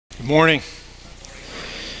Good morning.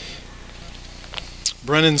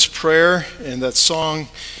 Brennan's prayer and that song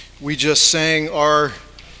we just sang are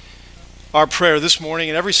our prayer this morning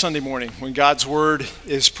and every Sunday morning when God's word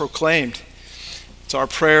is proclaimed. It's our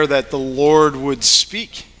prayer that the Lord would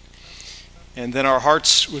speak and then our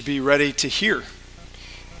hearts would be ready to hear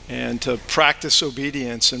and to practice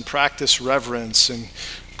obedience and practice reverence and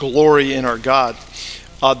glory in our God.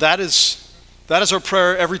 That is our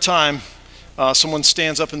prayer every time someone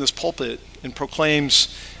stands up in this pulpit and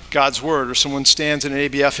proclaims God's word, or someone stands in an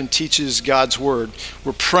ABF and teaches God's word.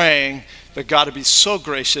 We're praying that God would be so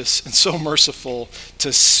gracious and so merciful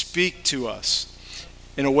to speak to us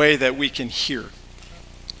in a way that we can hear.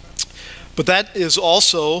 But that is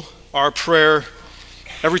also our prayer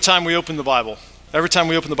every time we open the Bible. Every time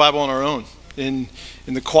we open the Bible on our own, in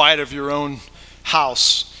the quiet of your own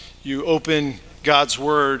house, you open God's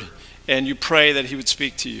word and you pray that he would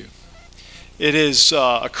speak to you. It is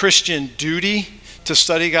a Christian duty to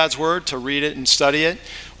study God's word, to read it and study it,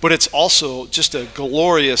 but it's also just a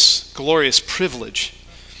glorious, glorious privilege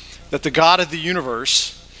that the God of the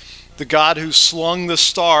universe, the God who slung the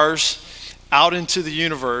stars out into the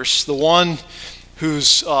universe, the one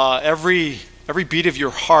whose every beat of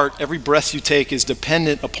your heart, every breath you take is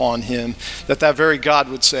dependent upon him, that very God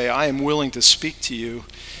would say, I am willing to speak to you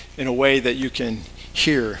in a way that you can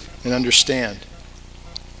hear and understand.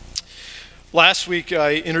 Last week,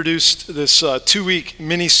 I introduced this two-week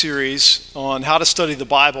mini-series on how to study the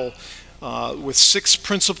Bible with 6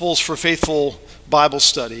 principles for faithful Bible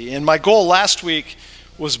study. And my goal last week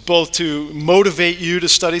was both to motivate you to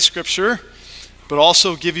study Scripture, but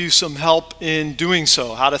also give you some help in doing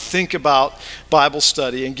so, how to think about Bible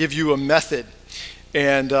study and give you a method.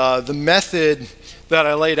 And the method that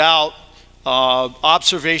I laid out,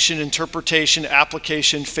 observation, interpretation,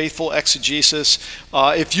 application, faithful exegesis.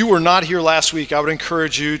 If you were not here last week, I would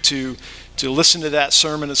encourage you to listen to that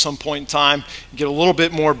sermon at some point in time, get a little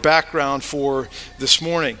bit more background for this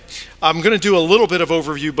morning. I'm going to do a little bit of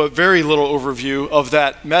overview, but very little overview of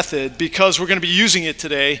that method because we're going to be using it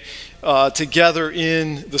today together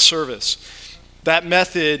in the service. That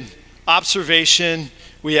method, observation,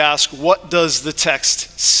 we ask, what does the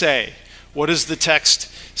text say? What does the text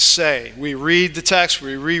say? We read the text,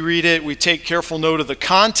 we reread it, we take careful note of the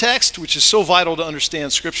context, which is so vital to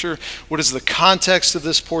understand Scripture. What is the context of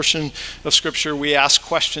this portion of Scripture? We ask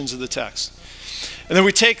questions of the text. And then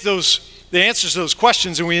we take the answers to those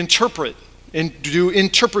questions and we interpret and do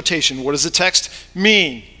interpretation. What does the text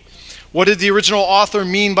mean? What did the original author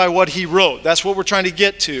mean by what he wrote? That's what we're trying to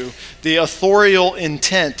get to, the authorial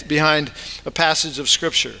intent behind a passage of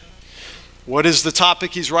Scripture. What is the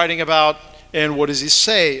topic he's writing about? And what does he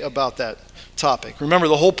say about that topic? Remember,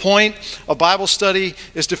 the whole point of Bible study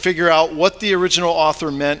is to figure out what the original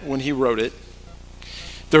author meant when he wrote it.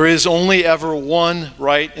 There is only ever one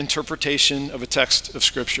right interpretation of a text of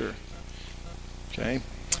Scripture. Okay?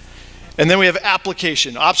 And then we have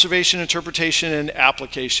application, observation, interpretation, and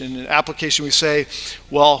application. In application, we say,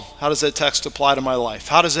 well, how does that text apply to my life?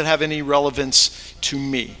 How does it have any relevance to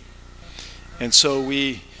me? And so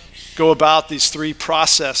we go about these 3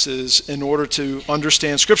 processes in order to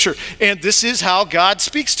understand Scripture. And this is how God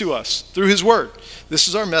speaks to us, through his word. This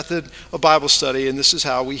is our method of Bible study, and this is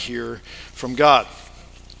how we hear from God.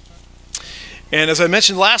 And as I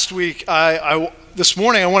mentioned last week, this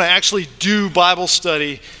morning I want to actually do Bible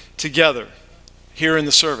study together here in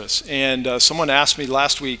the service. And someone asked me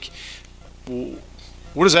last week,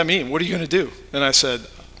 what does that mean? What are you going to do? And I said,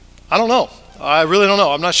 I don't know. I really don't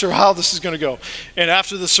know. I'm not sure how this is going to go. And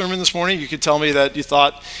after the sermon this morning, you could tell me that you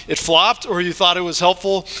thought it flopped or you thought it was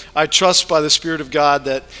helpful. I trust by the Spirit of God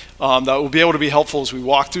that that will be able to be helpful as we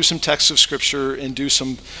walk through some texts of Scripture and do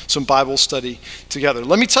some Bible study together.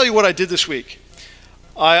 Let me tell you what I did this week.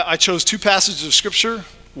 I chose 2 passages of Scripture,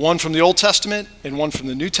 one from the Old Testament and one from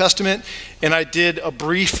the New Testament, and I did a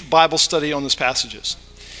brief Bible study on those passages.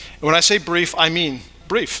 And when I say brief, I mean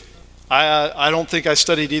brief. I don't think I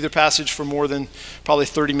studied either passage for more than probably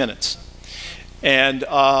 30 minutes. And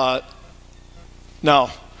now,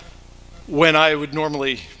 when I would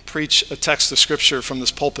normally preach a text of Scripture from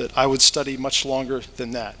this pulpit, I would study much longer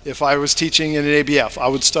than that. If I was teaching in an ABF, I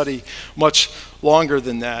would study much longer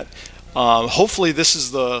than that. Hopefully this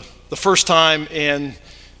is the first time and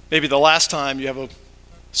maybe the last time you have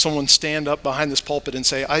someone stand up behind this pulpit and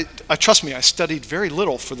say, I trust me, I studied very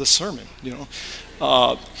little for this sermon, you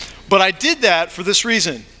know. But I did that for this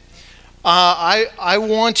reason. I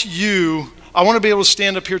want to be able to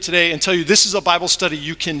stand up here today and tell you this is a Bible study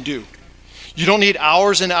you can do. You don't need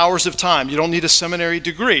hours and hours of time. You don't need a seminary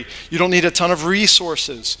degree. You don't need a ton of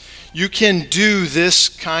resources. You can do this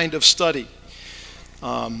kind of study.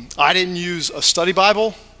 I didn't use a study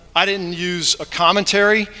Bible. I didn't use a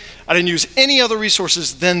commentary. I didn't use any other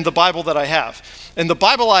resources than the Bible that I have. And the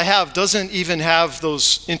Bible I have doesn't even have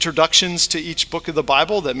those introductions to each book of the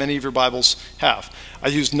Bible that many of your Bibles have. I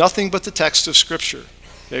used nothing but the text of Scripture.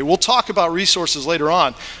 Okay, we'll talk about resources later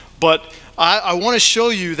on, but I want to show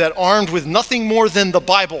you that armed with nothing more than the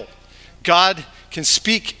Bible, God can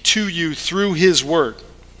speak to you through His Word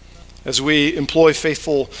as we employ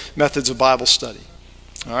faithful methods of Bible study.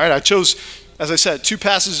 All right, I chose, as I said, 2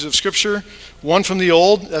 passages of Scripture, one from the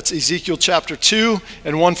Old, that's Ezekiel chapter 2,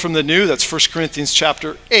 and one from the New, that's 1 Corinthians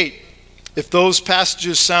chapter 8. If those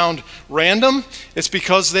passages sound random, it's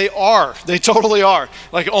because they are. They totally are.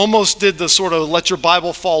 Like almost did the sort of let your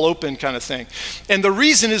Bible fall open kind of thing. And the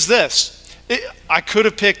reason is this. I could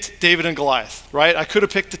have picked David and Goliath, right? I could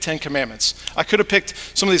have picked the 10 Commandments. I could have picked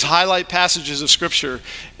some of these highlight passages of Scripture,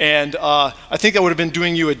 and I think that would have been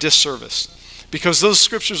doing you a disservice because those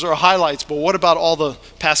Scriptures are highlights, but what about all the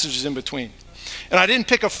passages in between? And I didn't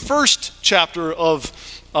pick a first chapter of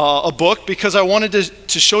a book because I wanted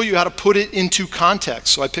to show you how to put it into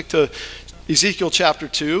context. So I picked Ezekiel chapter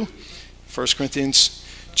 2, 1 Corinthians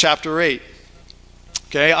chapter 8.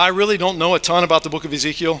 Okay, I really don't know a ton about the book of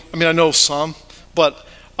Ezekiel. I mean, I know some, but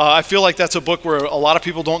I feel like that's a book where a lot of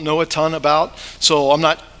people don't know a ton about. So I'm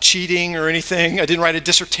not cheating or anything. I didn't write a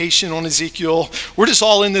dissertation on Ezekiel. We're just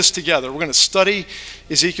all in this together. We're going to study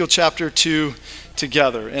Ezekiel chapter 2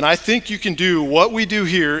 together. And I think you can do what we do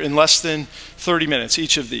here in less than 30 minutes,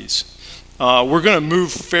 each of these. We're going to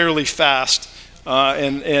move fairly fast.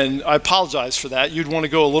 And I apologize for that. You'd want to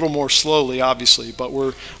go a little more slowly, obviously, but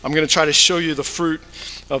I'm going to try to show you the fruit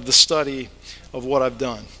of the study of what I've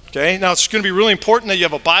done. Okay, now it's going to be really important that you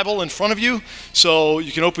have a Bible in front of you, so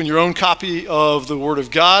you can open your own copy of the Word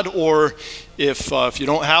of God, or if you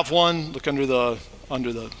don't have one, look under the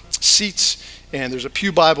seats, and there's a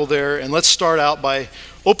pew Bible there. And let's start out by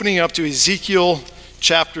opening up to Ezekiel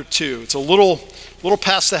chapter 2. It's a little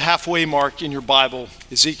past the halfway mark in your Bible,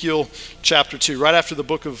 Ezekiel chapter 2, right after the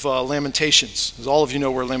book of Lamentations. As all of you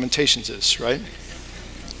know where Lamentations is, right?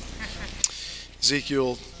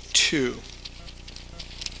 Ezekiel 2.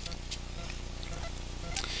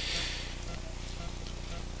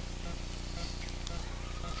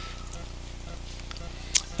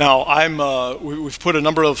 Now, we've put a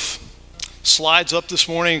number of slides up this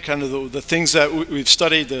morning, kind of the things that we've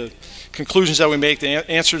studied, the conclusions that we make, the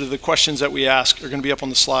answer to the questions that we ask are going to be up on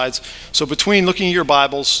the slides. So between looking at your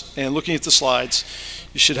Bibles and looking at the slides,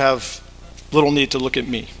 you should have little need to look at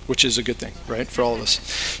me, which is a good thing, right, for all of us.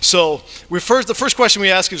 So the first question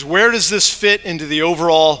we ask is, where does this fit into the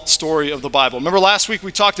overall story of the Bible? Remember last week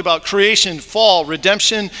we talked about creation, fall,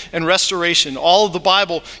 redemption, and restoration. All of the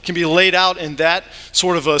Bible can be laid out in that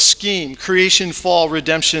sort of a scheme: creation, fall,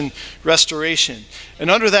 redemption, restoration.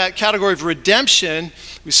 And under that category of redemption,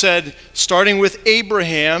 we said, starting with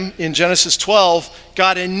Abraham in Genesis 12,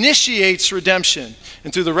 God initiates redemption.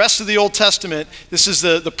 And through the rest of the Old Testament, this is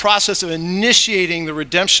the process of initiating the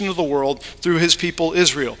redemption of the world through his people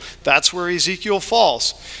Israel. That's where Ezekiel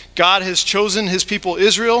falls. God has chosen his people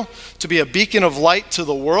Israel to be a beacon of light to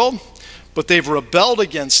the world, but they've rebelled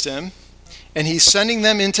against him, and he's sending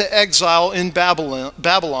them into exile in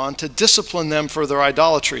Babylon to discipline them for their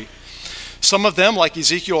idolatry. Some of them, like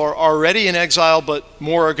Ezekiel, are already in exile, but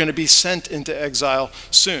more are going to be sent into exile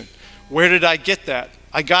soon. Where did I get that?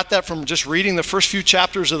 I got that from just reading the first few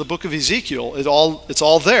chapters of the book of Ezekiel. It's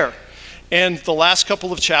all there. And the last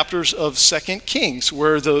couple of chapters of 2 Kings,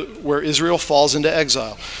 where Israel falls into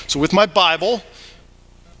exile. So with my Bible,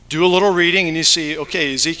 do a little reading, and you see,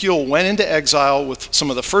 okay, Ezekiel went into exile with some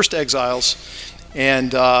of the first exiles,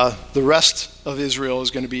 and the rest of Israel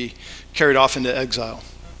is going to be carried off into exile.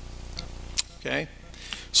 Okay?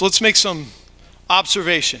 So let's make some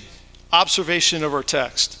observation of our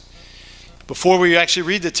text. Before we actually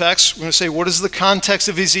read the text, we're going to say, what is the context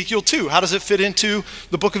of Ezekiel 2? How does it fit into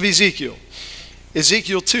the book of Ezekiel?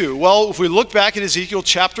 Ezekiel 2. Well, if we look back at Ezekiel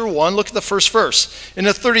chapter 1, look at the first verse. In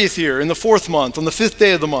the 30th year, in the 4th month, on the 5th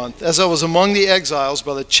day of the month, as I was among the exiles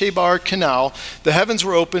by the Chebar Canal, the heavens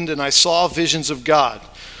were opened, and I saw visions of God.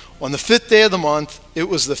 On the 5th day of the month, it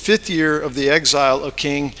was the 5th year of the exile of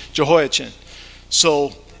King Jehoiachin.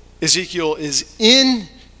 So Ezekiel is in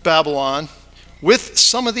Babylon with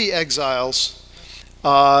some of the exiles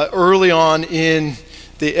early on in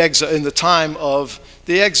the time of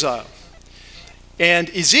the exile. And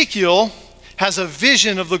Ezekiel has a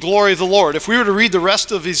vision of the glory of the Lord. If we were to read the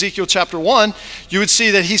rest of Ezekiel chapter 1, you would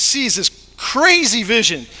see that he sees this crazy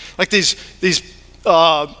vision, like these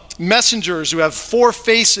messengers who have 4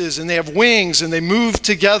 faces, and they have wings, and they move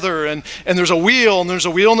together, and there's a wheel, and there's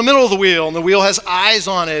a wheel in the middle of the wheel, and the wheel has eyes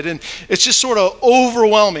on it, and it's just sort of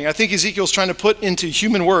overwhelming. I think Ezekiel's trying to put into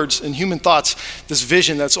human words and human thoughts this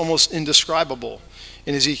vision that's almost indescribable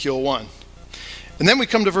in Ezekiel 1. And then we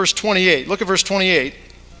come to verse 28. Look at verse 28.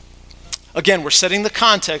 Again, we're setting the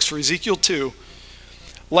context for Ezekiel 2.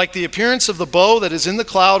 Like the appearance of the bow that is in the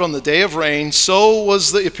cloud on the day of rain, so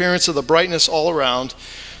was the appearance of the brightness all around.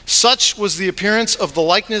 Such was the appearance of the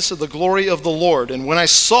likeness of the glory of the Lord. And when I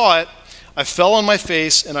saw it, I fell on my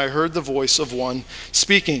face, and I heard the voice of one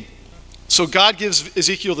speaking. So God gives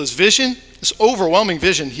Ezekiel this vision, this overwhelming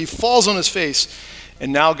vision. He falls on his face,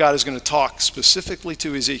 and now God is going to talk specifically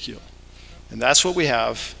to Ezekiel. And that's what we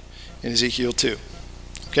have in Ezekiel 2.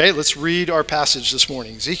 Okay, let's read our passage this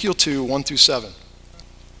morning. Ezekiel 2, 1 through 7.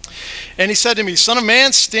 And he said to me, Son of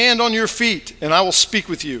man, stand on your feet, and I will speak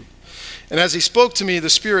with you. And as he spoke to me, the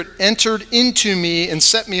Spirit entered into me and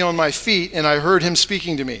set me on my feet, and I heard him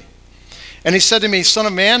speaking to me. And he said to me, Son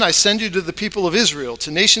of man, I send you to the people of Israel,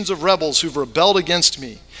 to nations of rebels who've rebelled against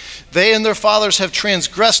me. They and their fathers have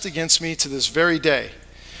transgressed against me to this very day.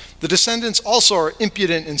 The descendants also are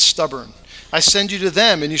impudent and stubborn. I send you to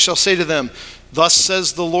them, and you shall say to them, Thus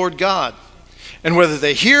says the Lord God. And whether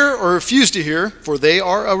they hear or refuse to hear, for they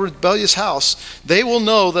are a rebellious house, they will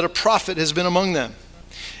know that a prophet has been among them.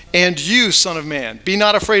 And you, son of man, be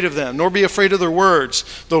not afraid of them, nor be afraid of their words.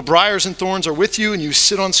 Though briers and thorns are with you, and you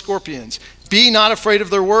sit on scorpions, be not afraid of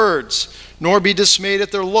their words, nor be dismayed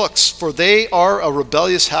at their looks, for they are a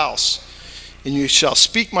rebellious house. And you shall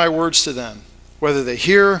speak my words to them, whether they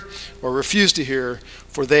hear or refuse to hear,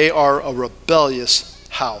 for they are a rebellious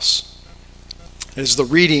house. Is the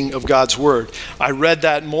reading of God's word. I read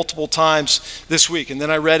that multiple times this week, and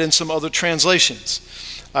then I read in some other translations.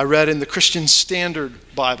 I read in the Christian Standard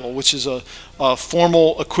Bible, which is a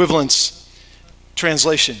formal equivalence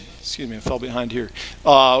translation. Excuse me, I fell behind here.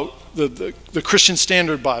 The Christian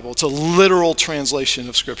Standard Bible. It's a literal translation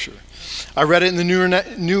of Scripture. I read it in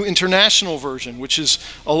the New International Version, which is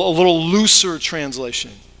a little looser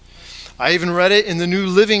translation. I even read it in the New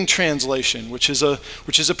Living Translation, which is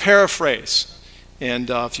a paraphrase.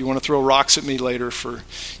 And if you want to throw rocks at me later for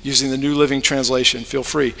using the New Living Translation, feel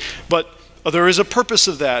free. But there is a purpose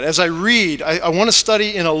of that. As I read, I want to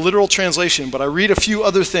study in a literal translation, but I read a few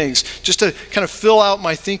other things just to kind of fill out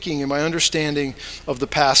my thinking and my understanding of the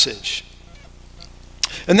passage.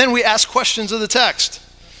 And then we ask questions of the text.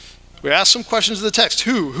 We ask some questions of the text.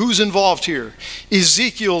 Who's involved here?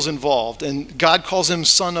 Ezekiel's involved, and God calls him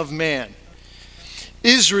Son of Man.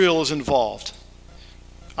 Israel is involved.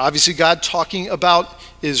 Obviously, God talking about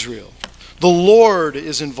Israel. The Lord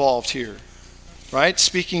is involved here, right?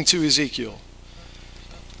 Speaking to Ezekiel.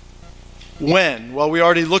 When? Well, we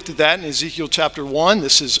already looked at that in Ezekiel chapter 1.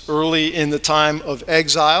 This is early in the time of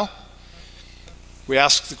exile. We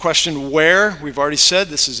ask the question, where? We've already said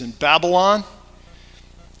this is in Babylon.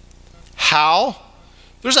 How?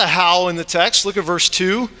 There's a how in the text. Look at verse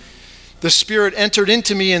 2. The Spirit entered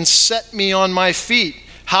into me and set me on my feet.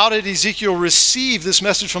 How did Ezekiel receive this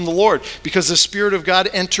message from the Lord? Because the Spirit of God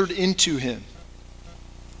entered into him.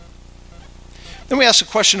 Then we ask the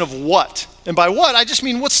question of what? And by what, I just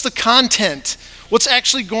mean what's the content? What's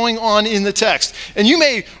actually going on in the text? And you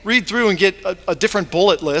may read through and get a different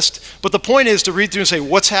bullet list, but the point is to read through and say,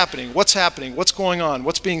 what's happening? What's happening? What's going on?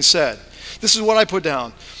 What's being said? This is what I put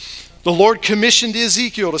down. The Lord commissioned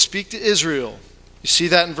Ezekiel to speak to Israel. You see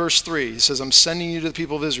that in verse 3. He says, I'm sending you to the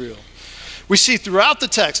people of Israel. We see throughout the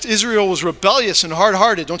text, Israel was rebellious and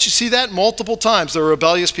hard-hearted. Don't you see that multiple times? They're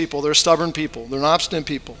rebellious people. They're stubborn people. They're obstinate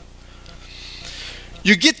people.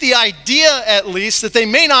 You get the idea, at least, that they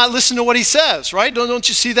may not listen to what he says, right? Don't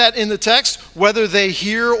you see that in the text? Whether they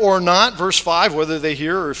hear or not, verse 5, whether they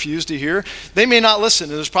hear or refuse to hear, they may not listen,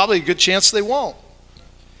 and there's probably a good chance they won't.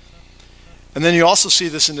 And then you also see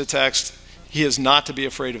this in the text, he is not to be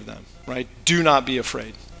afraid of them, right? Do not be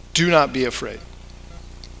afraid. Do not be afraid.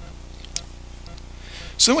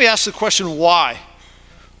 So then we ask the question, why?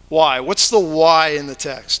 Why? What's the why in the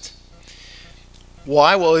text?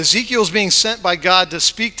 Why? Well, Ezekiel's being sent by God to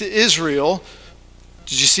speak to Israel.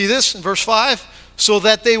 Did you see this in verse 5? So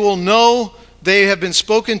that they will know they have been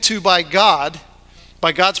spoken to by God,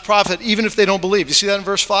 by God's prophet, even if they don't believe. You see that in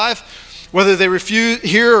verse 5? Whether they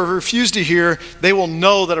hear or refuse to hear, they will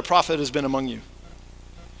know that a prophet has been among you.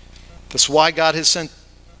 That's why God is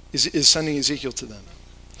sending Ezekiel to them.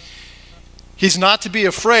 He's not to be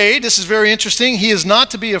afraid. This is very interesting. He is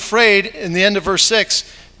not to be afraid in the end of verse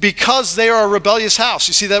 6 because they are a rebellious house.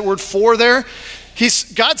 You see that word for there?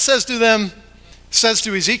 God says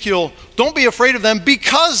to Ezekiel, don't be afraid of them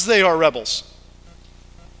because they are rebels.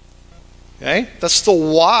 Okay? That's the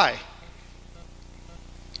why.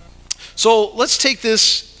 So let's take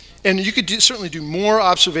this, and you could certainly do more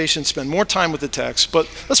observation, spend more time with the text, but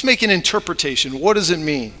let's make an interpretation. What does it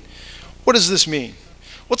mean? What does this mean?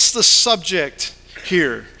 What's the subject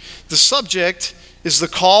here? The subject is the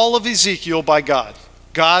call of Ezekiel by God.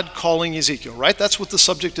 God calling Ezekiel, right? That's what the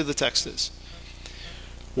subject of the text is.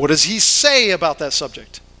 What does he say about that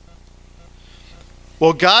subject?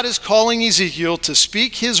 Well, God is calling Ezekiel to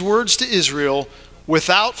speak his words to Israel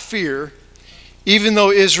without fear, even though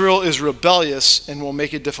Israel is rebellious and will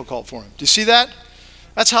make it difficult for him. Do you see that?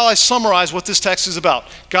 That's how I summarize what this text is about.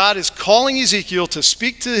 God is calling Ezekiel to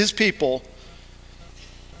speak to his people,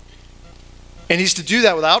 and he's to do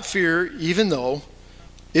that without fear, even though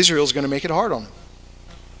Israel is going to make it hard on him.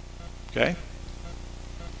 Okay?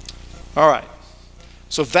 All right.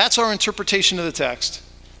 So if that's our interpretation of the text,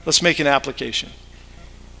 let's make an application.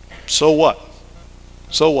 So what?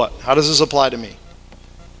 So what? How does this apply to me?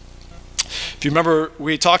 If you remember,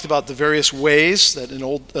 we talked about the various ways that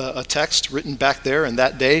a text written back there in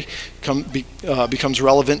that day becomes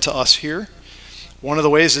relevant to us here. One of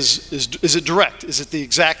the ways is it direct? Is it the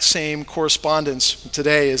exact same correspondence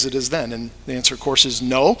today as it is then? And the answer, of course, is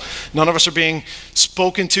no. None of us are being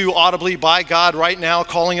spoken to audibly by God right now,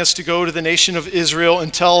 calling us to go to the nation of Israel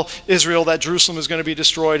and tell Israel that Jerusalem is going to be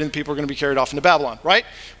destroyed and people are going to be carried off into Babylon, right?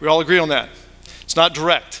 We all agree on that. It's not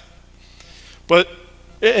direct. But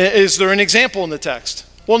is there an example in the text?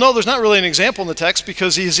 Well, no, there's not really an example in the text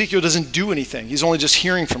because Ezekiel doesn't do anything. He's only just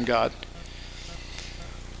hearing from God.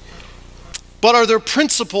 But are there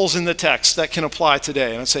principles in the text that can apply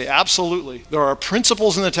today? And I'd say absolutely. There are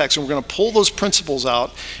principles in the text, and we're going to pull those principles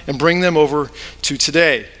out and bring them over to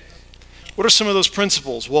today. What are some of those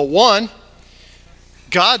principles? Well, one,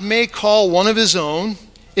 God may call one of his own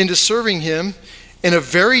into serving him in a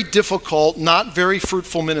very difficult, not very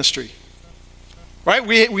fruitful ministry. Right?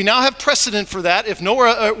 We now have precedent for that. If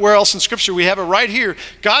nowhere else in Scripture, we have it right here.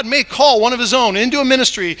 God may call one of his own into a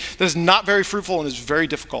ministry that is not very fruitful and is very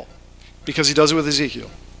difficult, because he does it with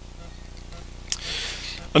Ezekiel.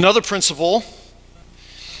 Another principle,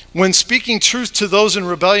 when speaking truth to those in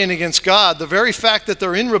rebellion against God, the very fact that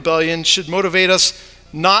they're in rebellion should motivate us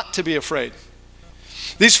not to be afraid.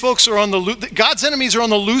 These folks are God's enemies are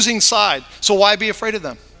on the losing side, so why be afraid of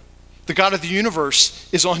them? The God of the universe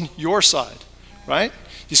is on your side, right?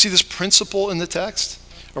 You see this principle in the text?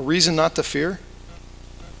 A reason not to fear?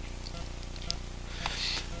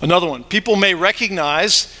 Another one, people may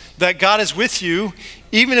recognize that God is with you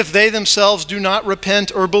even if they themselves do not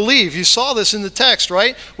repent or believe. You saw this in the text,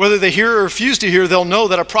 right? Whether they hear or refuse to hear, they'll know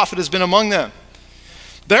that a prophet has been among them.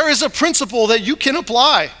 There is a principle that you can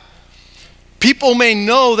apply. People may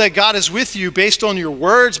know that God is with you based on your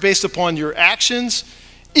words, based upon your actions,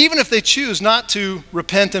 even if they choose not to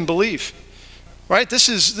repent and believe. Right? This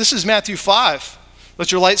is Matthew 5.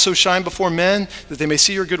 Let your light so shine before men that they may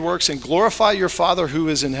see your good works and glorify your Father who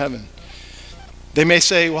is in heaven. They may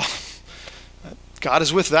say, well, God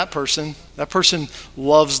is with that person. That person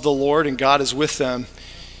loves the Lord and God is with them,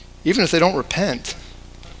 even if they don't repent.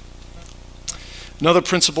 Another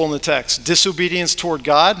principle in the text, disobedience toward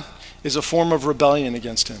God is a form of rebellion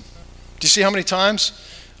against him. Do you see how many times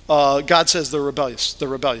God says they're rebellious, they're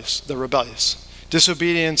rebellious, they're rebellious?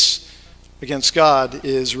 Disobedience against God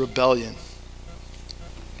is rebellion.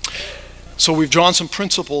 So we've drawn some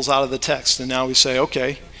principles out of the text, and now we say,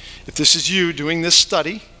 okay, if this is you doing this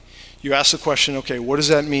study, you ask the question, okay, what does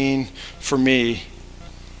that mean for me?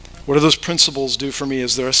 What do those principles do for me?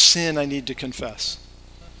 Is there a sin I need to confess?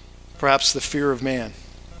 Perhaps the fear of man.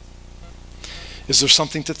 Is there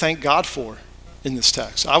something to thank God for in this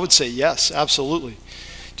text? I would say yes, absolutely.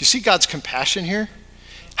 Do you see God's compassion here?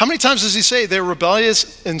 How many times does he say they're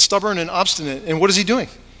rebellious and stubborn and obstinate? And what is he doing?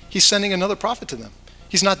 He's sending another prophet to them.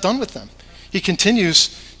 He's not done with them. He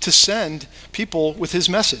continues to send people with his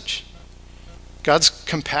message. God's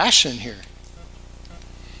compassion here.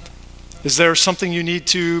 Is there something you need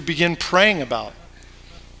to begin praying about?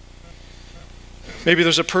 Maybe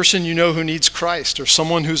there's a person you know who needs Christ, or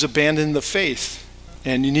someone who's abandoned the faith,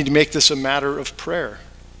 and you need to make this a matter of prayer.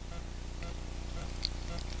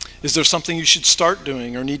 Is there something you should start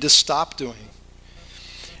doing or need to stop doing?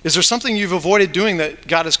 Is there something you've avoided doing that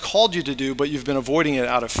God has called you to do, but you've been avoiding it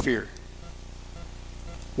out of fear?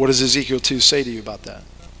 What does Ezekiel 2 say to you about that?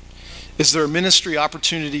 Is there a ministry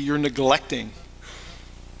opportunity you're neglecting?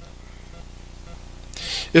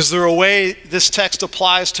 Is there a way this text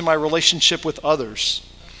applies to my relationship with others?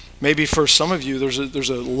 Maybe for some of you, there's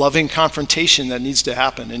a loving confrontation that needs to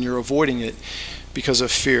happen, and you're avoiding it because of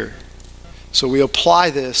fear. So we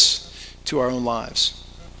apply this to our own lives.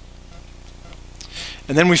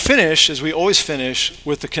 And then we finish, as we always finish,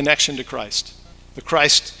 with the connection to Christ, the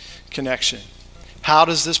Christ connection. How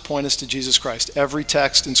does this point us to Jesus Christ? Every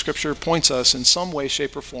text in Scripture points us in some way,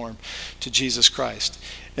 shape, or form to Jesus Christ.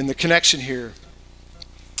 And the connection here,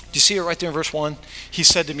 do you see it right there in verse 1? He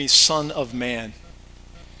said to me, Son of man.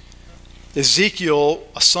 Ezekiel,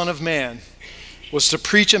 a son of man, was to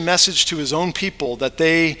preach a message to his own people that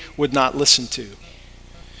they would not listen to.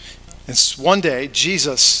 And one day,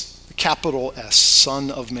 Jesus, capital S, Son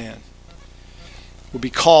of Man, will be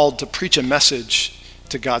called to preach a message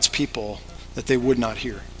to God's people that they would not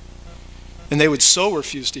hear. And they would so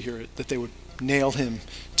refuse to hear it that they would nail him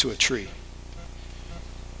to a tree.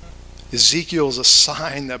 Ezekiel is a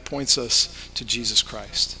sign that points us to Jesus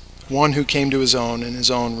Christ, one who came to his own, and his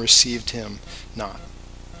own received him not.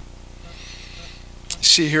 You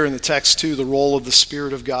see here in the text, too, the role of the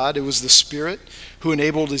Spirit of God. It was the Spirit who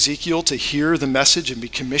enabled Ezekiel to hear the message and be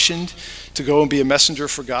commissioned to go and be a messenger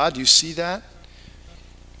for God. Do you see that?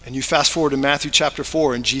 And you fast forward to Matthew chapter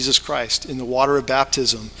 4, and Jesus Christ, in the water of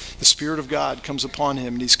baptism, the Spirit of God comes upon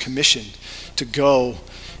him, and he's commissioned to go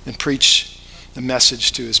and preach the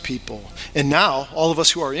message to his people. And now, all of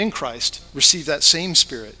us who are in Christ receive that same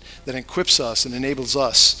Spirit that equips us and enables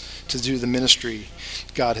us to do the ministry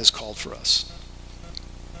God has called for us.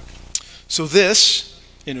 So this,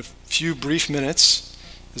 in a few brief minutes,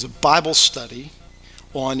 is a Bible study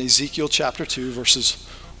on Ezekiel chapter 2, verses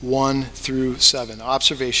 1 through 7.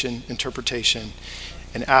 Observation, interpretation,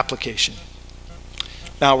 and application.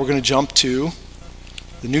 Now we're going to jump to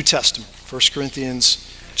the New Testament, 1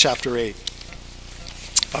 Corinthians chapter 8.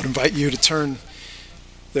 I would invite you to turn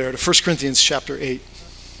there to 1 Corinthians chapter 8.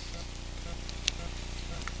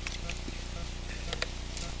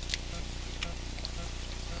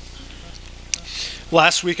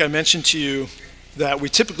 Last week I mentioned to you that we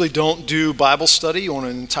typically don't do Bible study on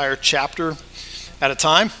an entire chapter at a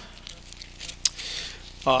time.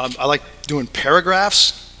 I like doing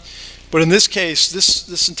paragraphs, but in this case,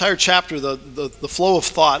 this entire chapter, the flow of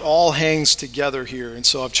thought all hangs together here, and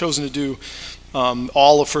so I've chosen to do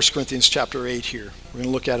all of 1 Corinthians chapter 8 here. We're going to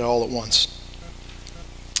look at it all at once.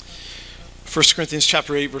 1 Corinthians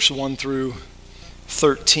chapter 8, verse 1 through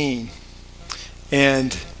 13.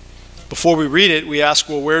 And before we read it, we ask,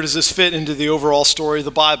 well, where does this fit into the overall story of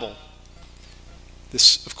the Bible?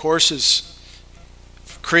 This, of course, is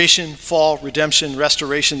creation, fall, redemption,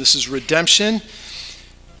 restoration. This is redemption.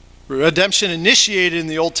 Redemption initiated in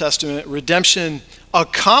the Old Testament. Redemption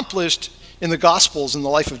accomplished in the Gospels in the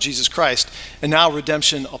life of Jesus Christ. And now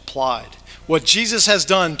redemption applied. What Jesus has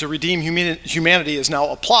done to redeem humanity is now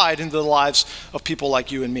applied into the lives of people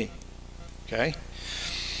like you and me. Okay?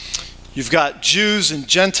 You've got Jews and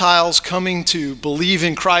Gentiles coming to believe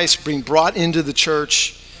in Christ, being brought into the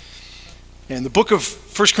church. And the book of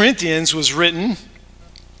 1 Corinthians was written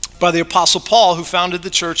by the Apostle Paul, who founded the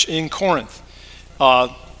church in Corinth.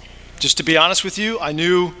 Just to be honest with you, I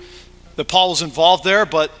knew that Paul was involved there,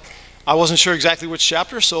 but I wasn't sure exactly which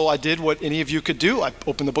chapter, so I did what any of you could do. I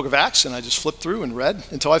opened the book of Acts, and I just flipped through and read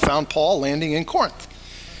until I found Paul landing in Corinth.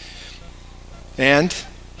 And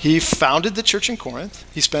he founded the church in Corinth.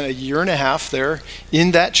 He spent a year and a half there in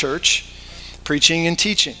that church, preaching and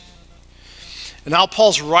teaching. And now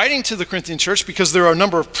Paul's writing to the Corinthian church because there are a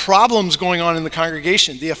number of problems going on in the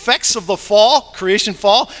congregation. The effects of the fall, creation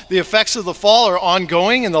fall, the effects of the fall are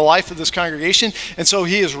ongoing in the life of this congregation. And so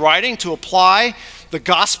he is writing to apply the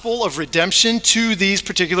gospel of redemption to these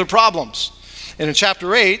particular problems. And in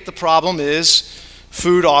chapter 8, the problem is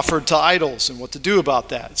food offered to idols and what to do about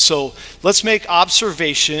that. So let's make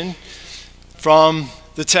observation from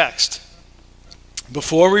the text.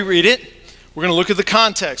 Before we read it, we're going to look at the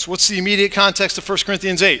context. What's the immediate context of 1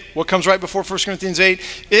 Corinthians 8? What comes right before 1 Corinthians 8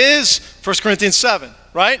 is 1 Corinthians 7,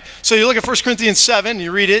 right? So you look at 1 Corinthians 7,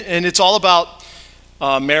 you read it, and it's all about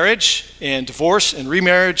marriage and divorce and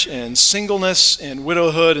remarriage and singleness and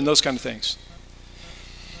widowhood and those kind of things.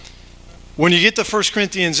 When you get to 1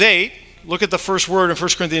 Corinthians 8, look at the first word in 1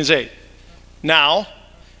 Corinthians 8. Now,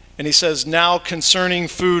 and he says, now concerning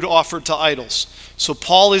food offered to idols. So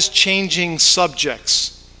Paul is changing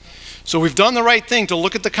subjects. So we've done the right thing to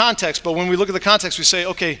look at the context, but when we look at the context, we say,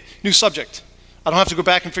 okay, new subject. I don't have to go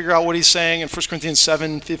back and figure out what he's saying in 1 Corinthians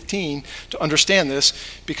 7:15 to understand this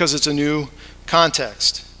because it's a new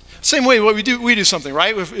context. Same way what we do something,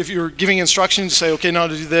 right? If you're giving instructions, you say, okay, now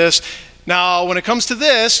to do this. Now, when it comes to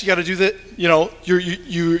this, you got to do that. You know,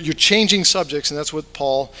 you're changing subjects, and that's what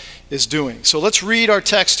Paul is doing. So let's read our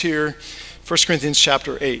text here, 1 Corinthians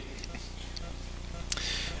chapter 8.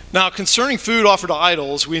 Now, concerning food offered to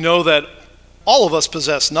idols, we know that all of us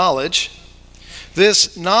possess knowledge.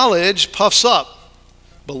 This knowledge puffs up,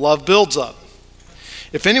 but love builds up.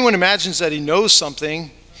 If anyone imagines that he knows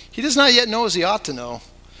something, he does not yet know as he ought to know.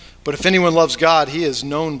 But if anyone loves God, he is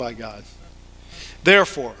known by God.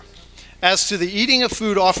 Therefore, as to the eating of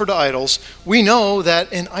food offered to idols, we know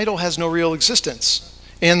that an idol has no real existence,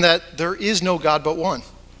 and that there is no God but one.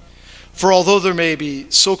 For although there may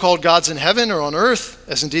be so-called gods in heaven or on earth,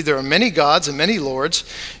 as indeed there are many gods and many lords,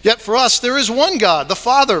 yet for us there is one God, the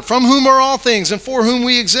Father, from whom are all things and for whom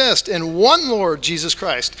we exist, and one Lord, Jesus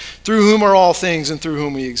Christ, through whom are all things and through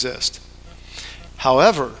whom we exist.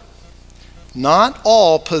 However, not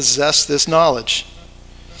all possess this knowledge,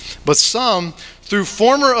 but some, through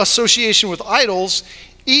former association with idols,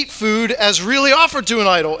 eat food as really offered to an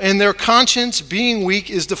idol, and their conscience, being weak,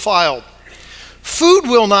 is defiled. Food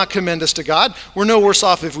will not commend us to God. We're no worse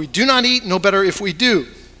off if we do not eat, no better if we do.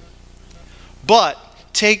 But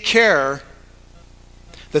take care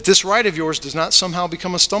that this right of yours does not somehow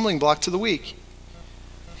become a stumbling block to the weak.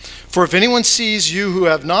 For if anyone sees you who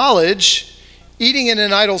have knowledge eating in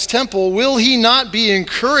an idol's temple, will he not be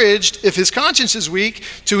encouraged, if his conscience is weak,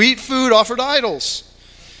 to eat food offered to idols?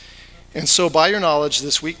 And so by your knowledge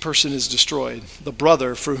this weak person is destroyed, the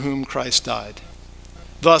brother for whom Christ died.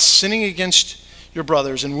 Thus, sinning against your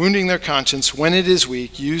brothers and wounding their conscience when it is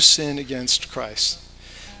weak, you sin against Christ.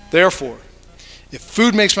 Therefore, if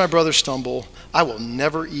food makes my brother stumble, I will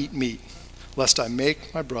never eat meat, lest I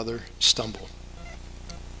make my brother stumble.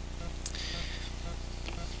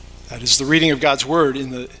 That is the reading of God's word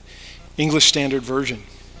in the English Standard Version.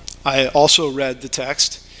 I also read the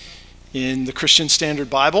text in the Christian Standard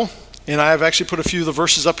Bible, and I have actually put a few of the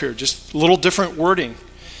verses up here, just a little different wording.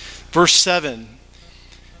 Verse 7,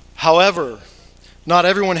 however, not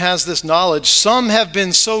everyone has this knowledge. Some have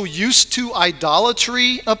been so used to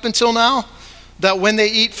idolatry up until now that when they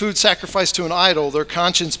eat food sacrificed to an idol, their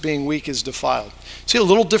conscience being weak is defiled. See, a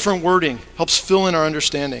little different wording helps fill in our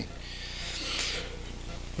understanding.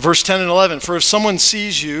 Verse 10 and 11, for if someone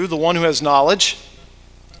sees you, the one who has knowledge,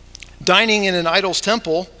 dining in an idol's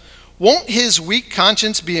temple, won't his weak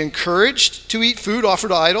conscience be encouraged to eat food offered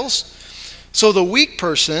to idols? So the weak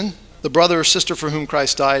person, the brother or sister for whom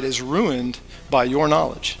Christ died, is ruined by your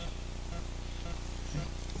knowledge.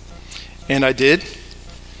 And I did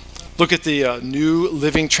look at the New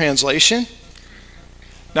Living Translation.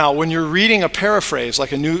 Now, when you're reading a paraphrase,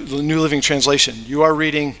 like a New Living Translation, you are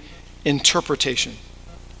reading interpretation,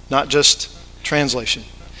 not just translation.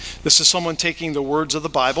 This is someone taking the words of the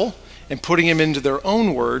Bible and putting them into their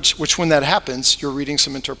own words, which when that happens, you're reading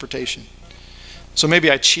some interpretation. So maybe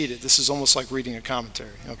I cheated. This is almost like reading a commentary,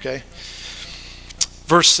 okay?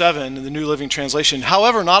 Verse 7 in the New Living Translation,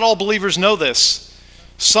 however, not all believers know this.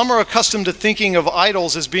 Some are accustomed to thinking of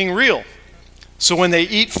idols as being real. So when they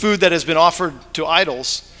eat food that has been offered to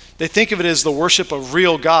idols, they think of it as the worship of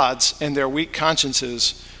real gods, and their weak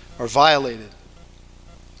consciences are violated.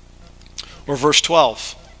 Or verse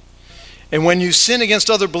 12, and when you sin against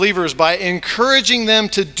other believers by encouraging them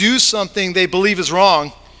to do something they believe is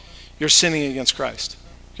wrong, you're sinning against Christ.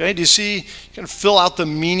 Okay, do you see, you kind of fill out the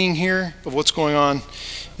meaning here of what's going on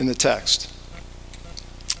in the text.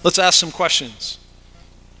 Let's ask some questions.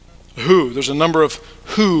 Who? There's a number of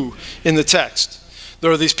who in the text.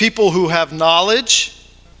 There are these people who have knowledge.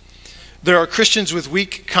 There are Christians with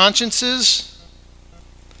weak consciences.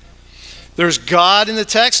 There's God in the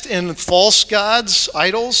text and false gods,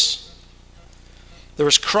 idols.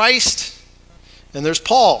 There's Christ, and there's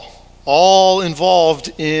Paul, all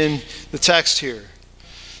involved in the text here.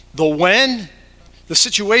 The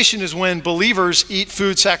situation is when believers eat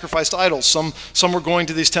food sacrificed to idols. Some were going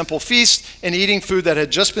to these temple feasts and eating food that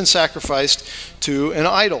had just been sacrificed to an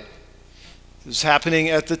idol. This is happening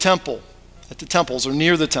at the temple, at the temples or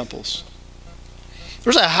near the temples.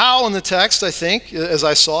 There's a how in the text, I think, as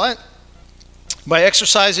I saw it. By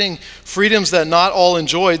exercising freedoms that not all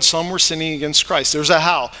enjoyed, some were sinning against Christ. There's a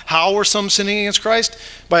how. How were some sinning against Christ?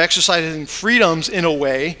 By exercising freedoms in a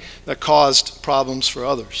way that caused problems for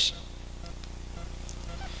others.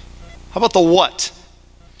 How about the what?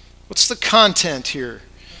 What's the content here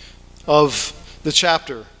of the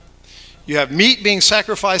chapter? You have meat being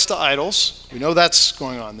sacrificed to idols. We know that's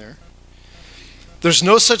going on there. There's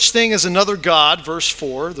no such thing as another God, verse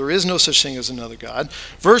 4. There is no such thing as another God.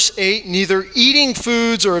 Verse 8, neither eating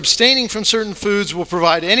foods or abstaining from certain foods will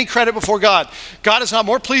provide any credit before God. God is not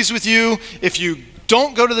more pleased with you if you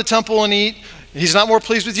don't go to the temple and eat. He's not more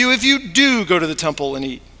pleased with you if you do go to the temple and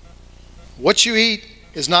eat. What you eat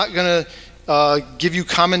is not going to give you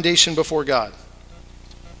commendation before God.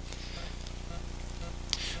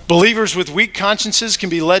 Believers with weak consciences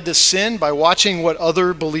can be led to sin by watching what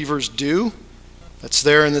other believers do. That's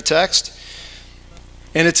there in the text.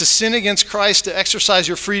 And it's a sin against Christ to exercise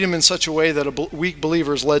your freedom in such a way that a weak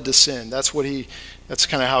believer is led to sin. That's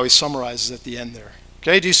kind of how he summarizes at the end there.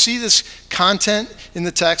 Okay, do you see this content in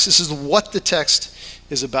the text? This is what the text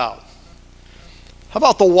is about. How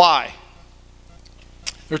about the why?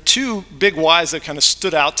 There are two big whys that kind of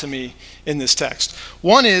stood out to me in this text.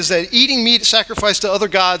 One is that eating meat sacrificed to other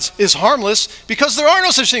gods is harmless because there are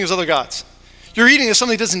no such thing as other gods. You're eating as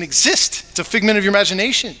something that doesn't exist. It's a figment of your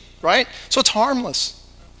imagination, right? So it's harmless.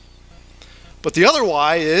 But the other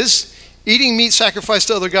why is eating meat sacrificed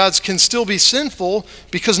to other gods can still be sinful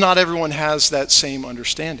because not everyone has that same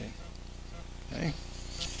understanding. Okay?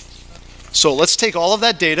 So let's take all of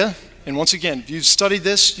that data, and once again, if you've studied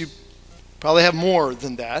this, you probably have more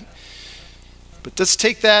than that. But let's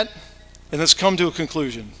take that and let's come to a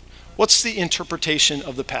conclusion. What's the interpretation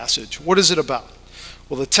of the passage? What is it about?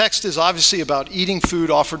 Well, the text is obviously about eating food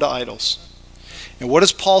offered to idols. And what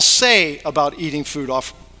does Paul say about eating food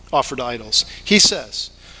offered to idols? He says,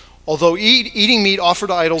 although eating meat offered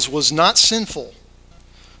to idols was not sinful,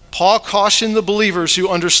 Paul cautioned the believers who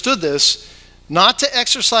understood this not to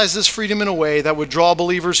exercise this freedom in a way that would draw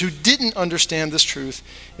believers who didn't understand this truth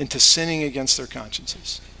into sinning against their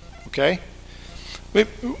consciences. Okay?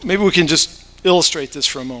 Maybe we can just illustrate this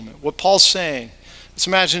for a moment. What Paul's saying, let's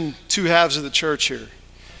imagine two halves of the church here.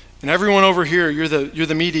 And everyone over here, you're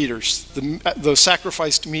the meat eaters, the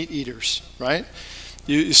sacrificed meat eaters, right?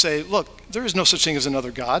 You say, look, there is no such thing as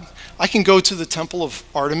another God. I can go to the temple of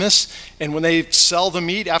Artemis, and when they sell the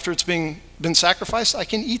meat after it's been sacrificed, I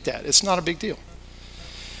can eat that. It's not a big deal.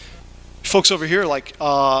 Folks over here, like,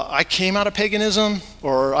 I came out of paganism,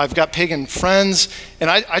 or I've got pagan friends, and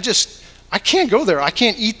I can't go there. I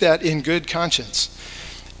can't eat that in good conscience.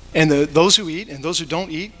 And those who eat and those who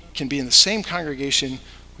don't eat can be in the same congregation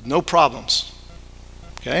with no problems.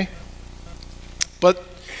 Okay? But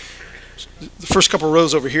the first couple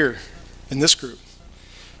rows over here in this group,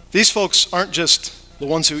 these folks aren't just the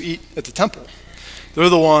ones who eat at the temple. They're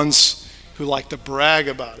the ones who like to brag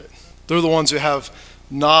about it. They're the ones who have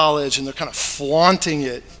knowledge and they're kind of flaunting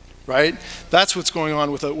it, right? That's what's going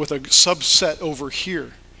on with a subset over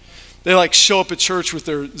here. They like show up at church with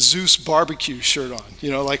their Zeus barbecue shirt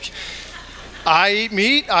on, like, I eat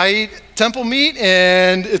meat, I eat temple meat,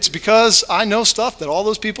 and it's because I know stuff that all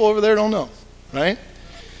those people over there don't know, right?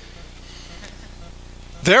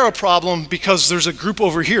 They're a problem because there's a group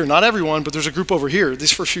over here, not everyone, but there's a group over here,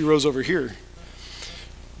 these first few rows over here,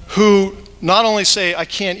 who not only say, I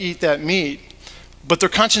can't eat that meat, but their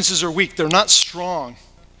consciences are weak, they're not strong.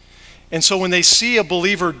 And so when they see a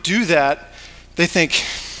believer do that, they think,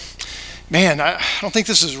 man, I don't think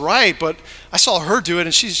this is right, but I saw her do it,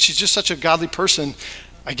 and she's just such a godly person.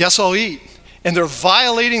 I guess I'll eat. And they're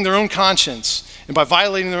violating their own conscience. And by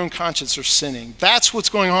violating their own conscience, they're sinning. That's what's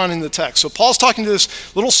going on in the text. So Paul's talking to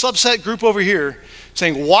this little subset group over here,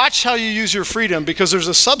 saying, watch how you use your freedom, because there's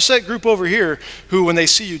a subset group over here who, when they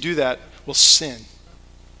see you do that, will sin.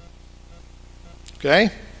 Okay?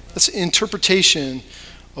 That's an interpretation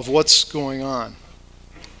of what's going on.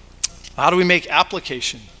 How do we make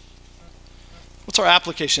application? What's our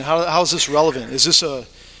application? How is this relevant? Is this a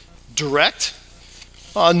direct?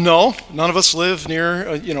 No. None of us live near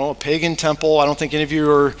a pagan temple. I don't think any of you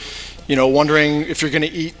are wondering if you're going to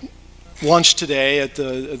eat lunch today at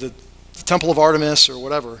the temple of Artemis or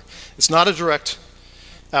whatever. It's not a direct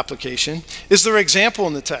application. Is there an example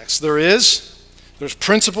in the text? There is. There's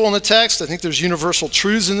principle in the text. I think there's universal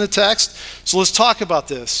truths in the text. So let's talk about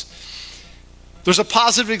this. There's a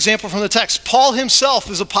positive example from the text. Paul himself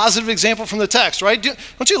is a positive example from the text, right?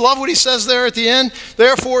 Don't you love what he says there at the end?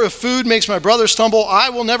 Therefore, if food makes my brother stumble, I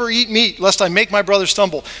will never eat meat, lest I make my brother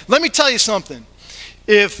stumble. Let me tell you something.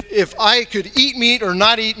 If I could eat meat or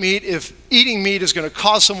not eat meat, if eating meat is going to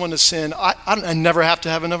cause someone to sin, I never have to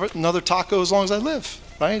have another taco as long as I live,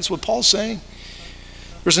 right? That's what Paul's saying.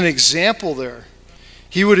 There's an example there.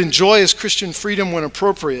 He would enjoy his Christian freedom when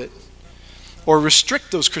appropriate, or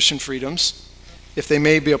restrict those Christian freedoms if they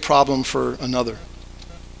may be a problem for another.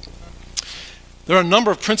 There are a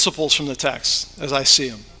number of principles from the text as I see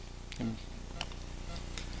them.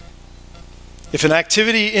 If an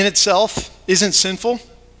activity in itself isn't sinful,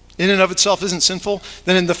 in and of itself isn't sinful,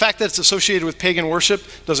 then the fact that it's associated with pagan worship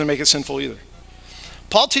doesn't make it sinful either.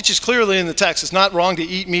 Paul teaches clearly in the text it's not wrong to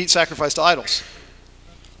eat meat sacrificed to idols.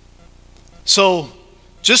 So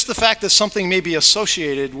just the fact that something may be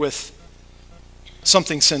associated with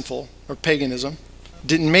something sinful or paganism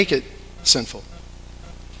didn't make it sinful.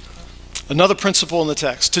 Another principle in the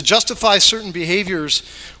text, to justify certain behaviors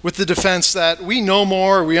with the defense that we know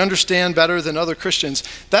more, we understand better than other Christians,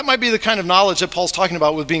 that might be the kind of knowledge that Paul's talking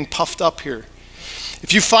about with being puffed up here.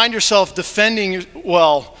 If you find yourself defending,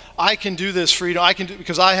 well, I can do this freedom, I can do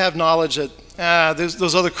because I have knowledge that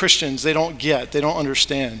those other Christians, they don't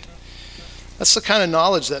understand. That's the kind of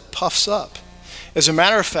knowledge that puffs up. As a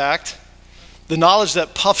matter of fact, the knowledge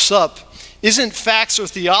that puffs up isn't facts or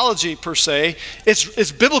theology per se,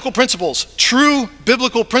 it's biblical principles, true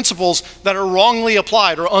biblical principles that are wrongly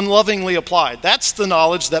applied or unlovingly applied. That's the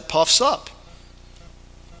knowledge that puffs up.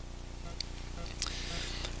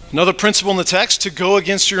 Another principle in the text, to go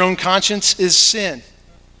against your own conscience is sin.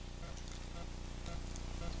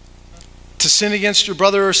 To sin against your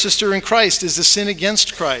brother or sister in Christ is to sin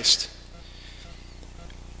against Christ.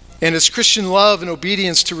 And it's Christian love and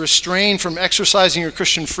obedience to refrain from exercising your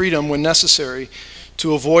Christian freedom when necessary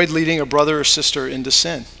to avoid leading a brother or sister into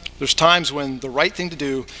sin. There's times when the right thing to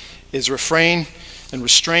do is refrain and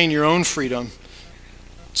restrain your own freedom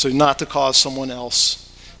so not to cause someone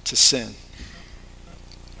else to sin.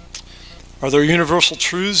 Are there universal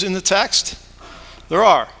truths in the text? There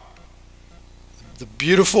are. The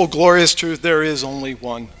beautiful, glorious truth, there is only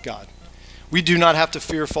one God. We do not have to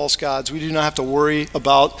fear false gods. We do not have to worry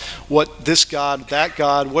about what this God, that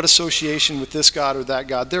God, what association with this God or that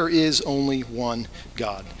God. There is only one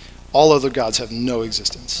God. All other gods have no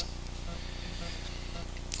existence.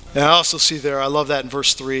 And I also see there, I love that in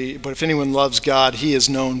verse 3, but if anyone loves God, he is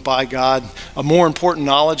known by God. A more important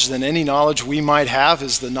knowledge than any knowledge we might have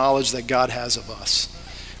is the knowledge that God has of us.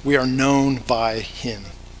 We are known by him.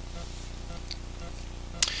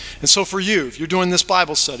 And so for you, if you're doing this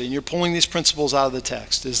Bible study and you're pulling these principles out of the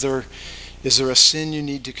text, is there a sin you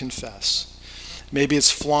need to confess? Maybe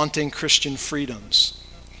it's flaunting Christian freedoms.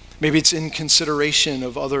 Maybe it's inconsideration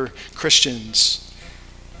of other Christians.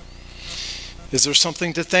 Is there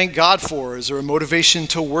something to thank God for? Is there a motivation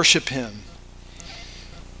to worship him?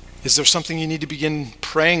 Is there something you need to begin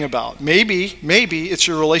praying about? Maybe it's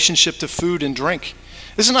your relationship to food and drink.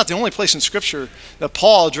 This is not the only place in Scripture that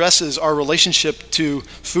Paul addresses our relationship to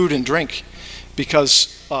food and drink,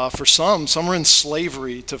 because for some are in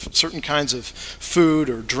slavery to certain kinds of food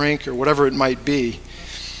or drink or whatever it might be.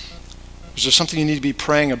 Is there something you need to be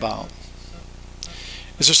praying about?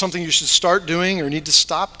 Is there something you should start doing or need to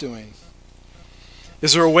stop doing?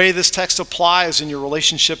 Is there a way this text applies in your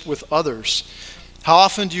relationship with others? How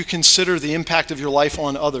often do you consider the impact of your life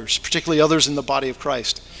on others, particularly others in the body of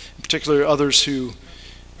Christ, particularly others who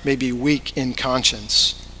may be weak in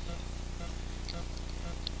conscience?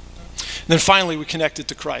 And then finally, we connect it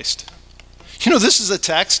to Christ. You know, this is a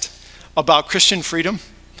text about Christian freedom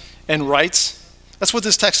and rights. That's what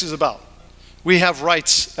this text is about. We have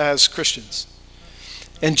rights as Christians.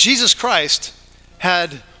 And Jesus Christ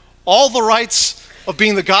had all the rights of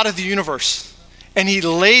being the God of the universe, and he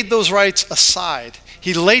laid those rights aside.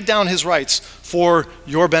 He laid down his rights for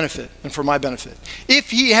your benefit and for my benefit.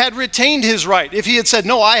 If he had retained his right, if he had said,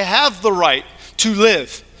 no, I have the right to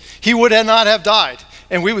live, he would not have died,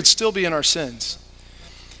 and we would still be in our sins.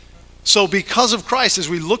 So because of Christ, as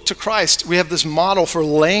we look to Christ, we have this model for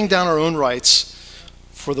laying down our own rights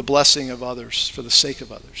for the blessing of others, for the sake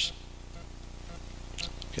of others.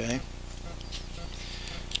 Okay?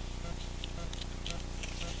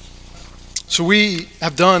 So we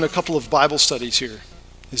have done a couple of Bible studies here.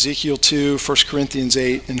 Ezekiel 2, 1 Corinthians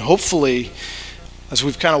 8, and hopefully, as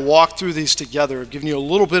we've kind of walked through these together, I've given you a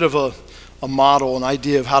little bit of a model, an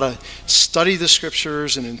idea of how to study the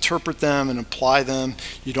scriptures and interpret them and apply them.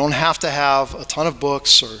 You don't have to have a ton of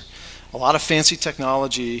books or a lot of fancy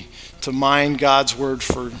technology to mine God's word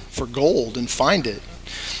for gold and find it.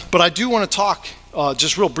 But I do want to talk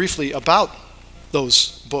just real briefly about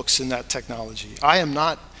those books and that technology. I am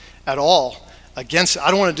not at all against it.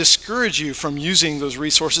 I don't want to discourage you from using those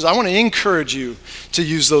resources. I want to encourage you to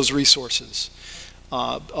use those resources.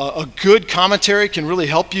 A good commentary can really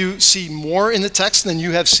help you see more in the text than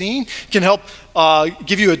you have seen, can help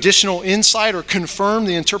give you additional insight or confirm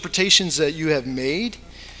the interpretations that you have made.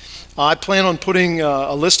 I plan on putting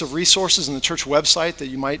a list of resources on the church website that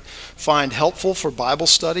you might find helpful for Bible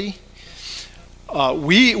study.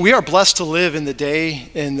 We are blessed to live in the day,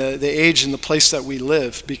 in the age, and the place that we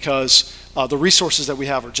live, because the resources that we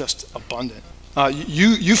have are just abundant.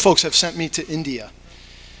 You folks have sent me to India,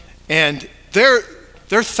 and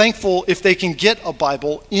they're thankful if they can get a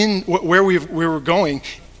Bible in where we were going,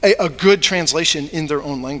 a good translation in their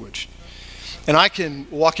own language. And I can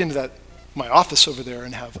walk into my office over there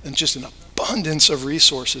and have just an abundance of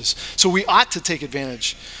resources. So we ought to take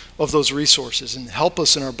advantage of those resources and help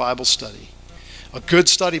us in our Bible study. A good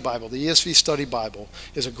study Bible, the ESV Study Bible,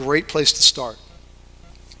 is a great place to start.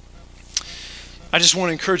 I just want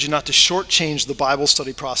to encourage you not to shortchange the Bible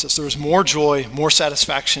study process. There is more joy, more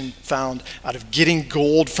satisfaction found out of getting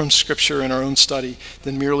gold from Scripture in our own study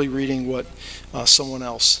than merely reading what someone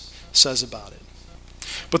else says about it.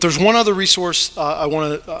 But there's one other resource I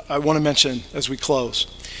want to mention as we close.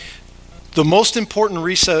 The most important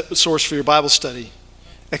resource for your Bible study,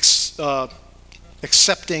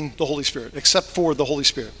 accepting the Holy Spirit, except for the Holy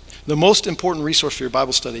Spirit. The most important resource for your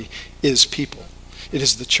Bible study is people. It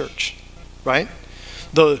is the church, right?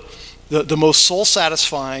 The most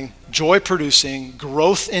soul-satisfying, joy-producing,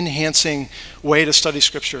 growth-enhancing way to study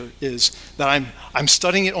Scripture is that I'm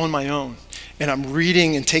studying it on my own, and I'm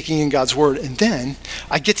reading and taking in God's Word, and then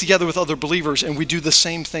I get together with other believers, and we do the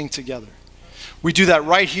same thing together. We do that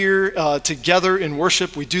right here together in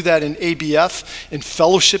worship. We do that in ABF, in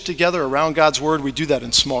fellowship together around God's Word. We do that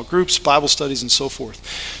in small groups, Bible studies, and so forth.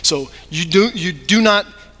 So you do not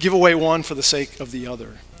give away one for the sake of the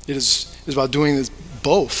other. It is about doing this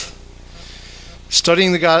both.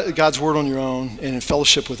 Studying God's Word on your own and in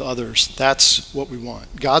fellowship with others. That's what we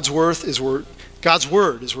want. God's Word is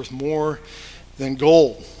worth more than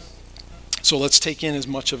gold. So let's take in as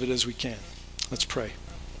much of it as we can. Let's pray.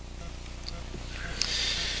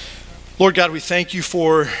 Lord God, we thank you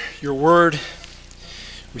for your word.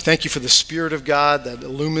 We thank you for the Spirit of God that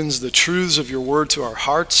illumines the truths of your word to our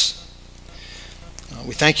hearts.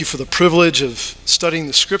 We thank you for the privilege of studying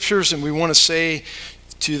the Scriptures, and we want to say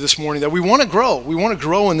to you this morning that we want to grow. We want to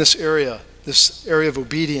grow in this area of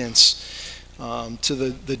obedience to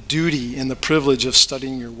the duty and the privilege of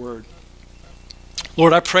studying your word.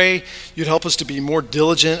 Lord, I pray you'd help us to be more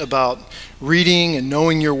diligent about reading and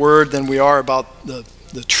knowing your word than we are about the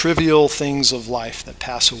trivial things of life that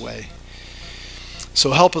pass away.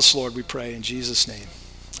 So help us, Lord, we pray in Jesus' name.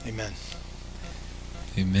 Amen.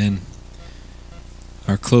 Amen.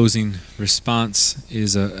 Our closing response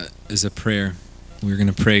is a prayer. We're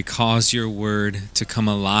going to pray, cause your word to come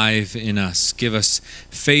alive in us. Give us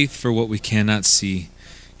faith for what we cannot see.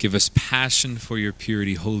 Give us passion for your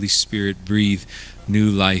purity. Holy Spirit, breathe new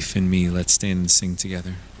life in me. Let's stand and sing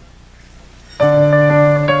together.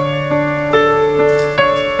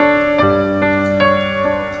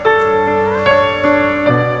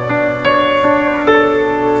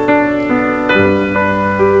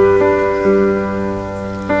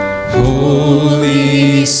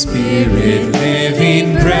 Holy Spirit,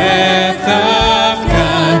 living breath of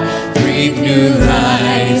God, breathe new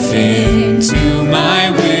life into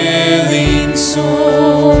my willing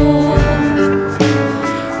soul.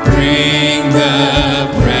 Bring the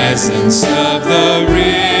presence of the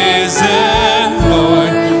risen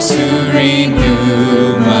Lord to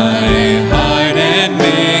renew my heart and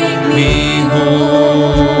make me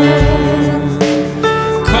whole.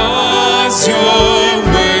 Cause your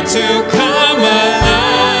word to come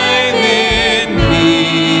alive in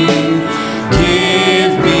me.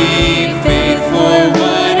 Give me faith for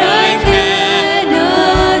what I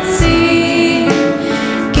cannot see.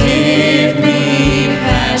 Give me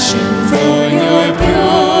passion for your purity.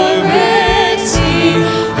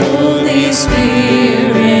 Holy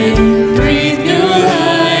Spirit, breathe new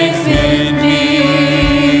life in me.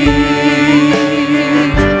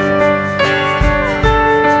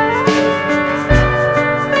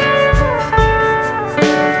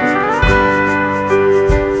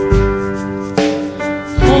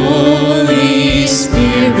 Holy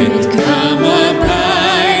Spirit, come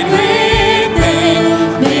abide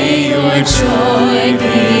within. May your joy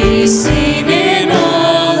be seen in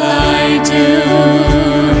all I do.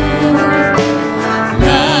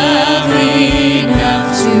 Love enough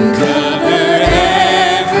to cover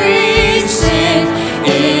every sin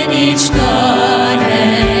in each thought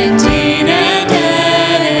and deed and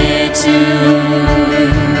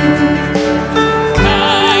attitude.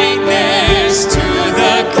 Kindness to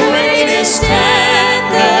the greatest and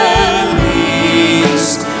the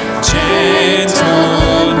least.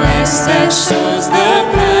 Gentleness that shows the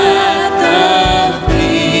path of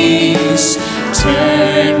peace.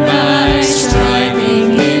 Turn my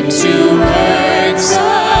striving into works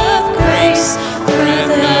of grace.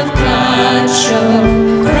 Breath of God, show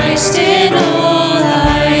Christ in all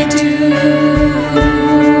I do.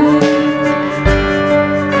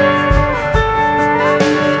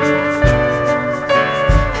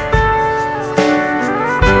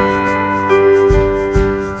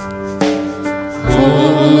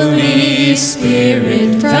 Holy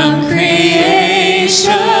Spirit, from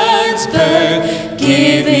creation's birth,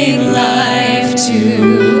 giving life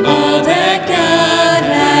to all that God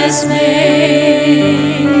has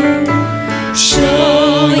made.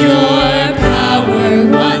 Show your power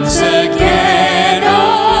once again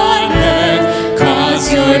on earth.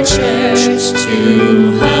 Cause your church to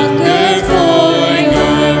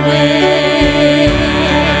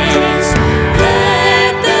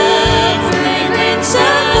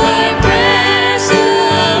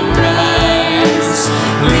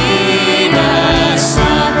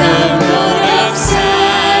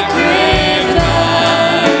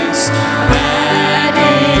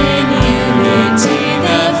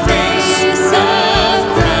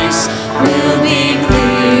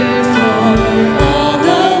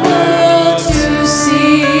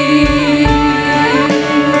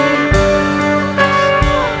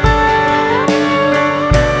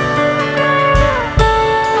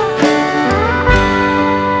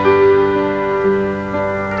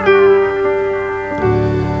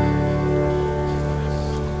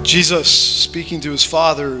Jesus, speaking to his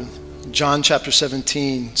Father, John chapter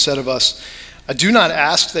 17, said of us, I do not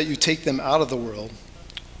ask that you take them out of the world,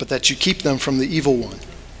 but that you keep them from the evil one.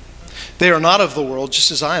 They are not of the world,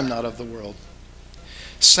 just as I am not of the world.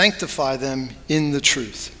 Sanctify them in the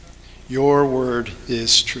truth. Your word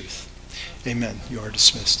is truth. Amen. You are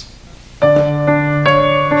dismissed.